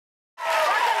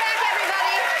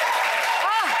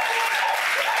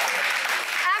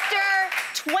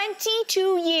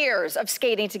22 years of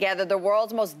skating together, the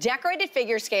world's most decorated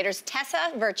figure skaters,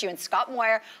 Tessa Virtue and Scott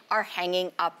Moir, are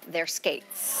hanging up their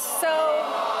skates.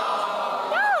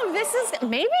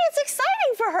 Maybe it's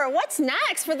exciting for her. What's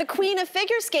next for the queen of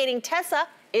figure skating? Tessa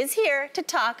is here to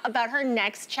talk about her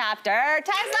next chapter.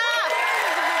 Tessa!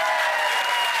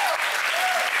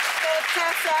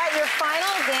 Tessa, your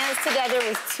final dance together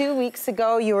was 2 weeks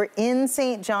ago. You were in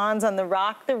St. John's on the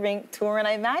Rock the Rink tour, and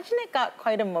I imagine it got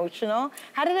quite emotional.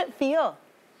 How did it feel?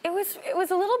 It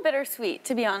was a little bittersweet,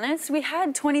 to be honest. We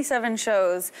had 27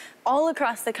 shows all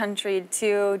across the country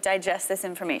to digest this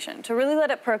information, to really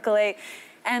let it percolate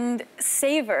and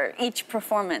savor each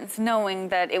performance, knowing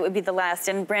that it would be the last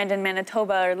in Brandon,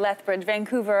 Manitoba, or Lethbridge,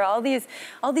 Vancouver, all these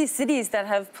cities that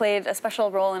have played a special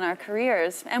role in our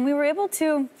careers. And we were able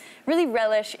to really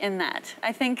relish in that.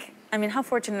 I mean, how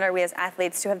fortunate are we as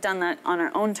athletes to have done that on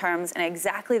our own terms and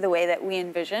exactly the way that we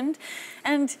envisioned.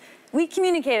 And we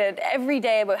communicated every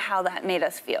day about how that made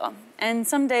us feel. And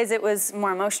some days it was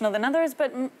more emotional than others,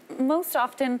 but most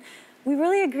often, we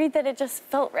really agreed that it just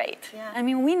felt right. Yeah. I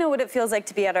mean, we know what it feels like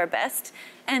to be at our best,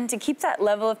 and to keep that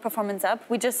level of performance up,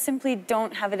 we just simply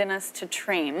don't have it in us to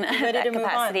train at that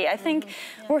capacity. I think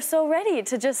we're so ready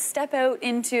to just step out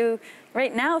into,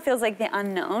 right now it feels like the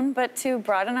unknown, but to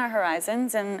broaden our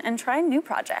horizons and try new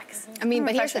projects. I mean,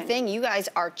 but here's the thing, you guys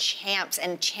are champs,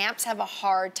 and champs have a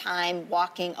hard time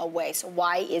walking away, so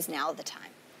why is now the time?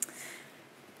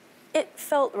 It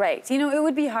felt right. You know, it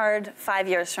would be hard 5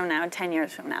 years from now, 10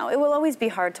 years from now. It will always be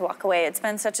hard to walk away. It's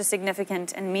been such a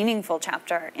significant and meaningful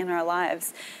chapter in our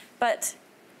lives. But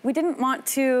we didn't want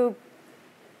to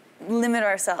limit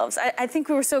ourselves. I think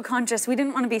we were so conscious. We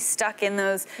didn't want to be stuck in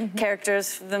those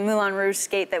characters, the Moulin Rouge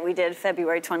skate that we did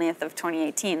February 20th of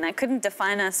 2018. That couldn't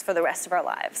define us for the rest of our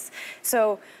lives.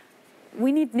 So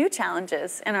we need new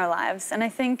challenges in our lives. And I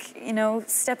think, you know,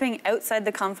 stepping outside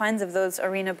the confines of those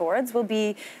arena boards will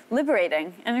be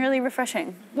liberating and really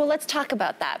refreshing. Well, let's talk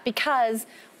about that, because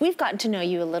we've gotten to know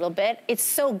you a little bit. It's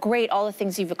so great, all the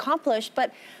things you've accomplished,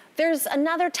 but there's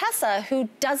another Tessa who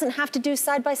doesn't have to do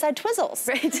side-by-side twizzles.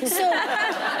 Right. So,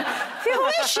 who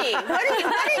is she?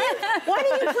 What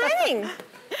are you planning?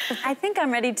 I think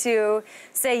I'm ready to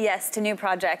say yes to new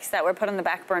projects that were put on the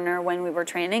back burner when we were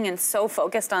training and so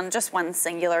focused on just one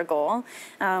singular goal.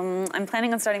 I'm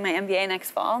planning on starting my MBA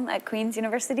next fall at Queen's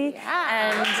University.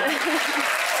 Yeah. And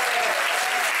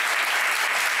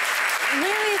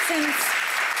really,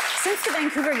 since the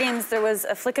Vancouver Games, there was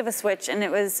a flick of a switch, and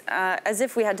it was as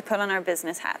if we had to put on our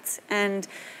business hats. And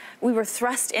we were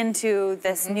thrust into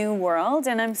this new world,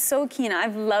 and I'm so keen.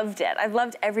 I've loved it. I've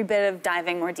loved every bit of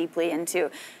diving more deeply into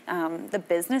the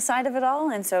business side of it all,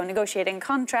 and so negotiating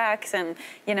contracts and,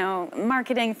 you know,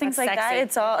 marketing, things like that.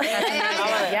 It's all,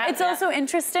 it's also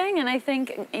interesting, and I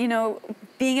think, you know,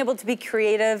 being able to be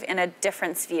creative in a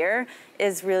different sphere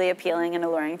is really appealing and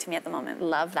alluring to me at the moment.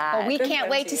 Love that. Well, we can't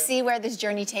wait to see where this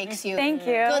journey takes you. Thank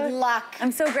you. Good luck.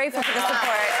 I'm so grateful for the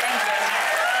support. Thank you.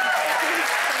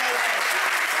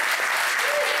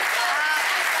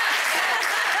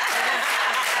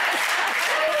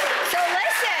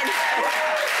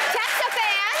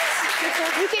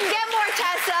 You can get more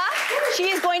Tessa. She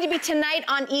is going to be tonight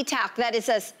on E-Talk. That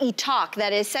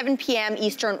is 7 p.m.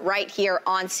 Eastern right here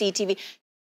on CTV.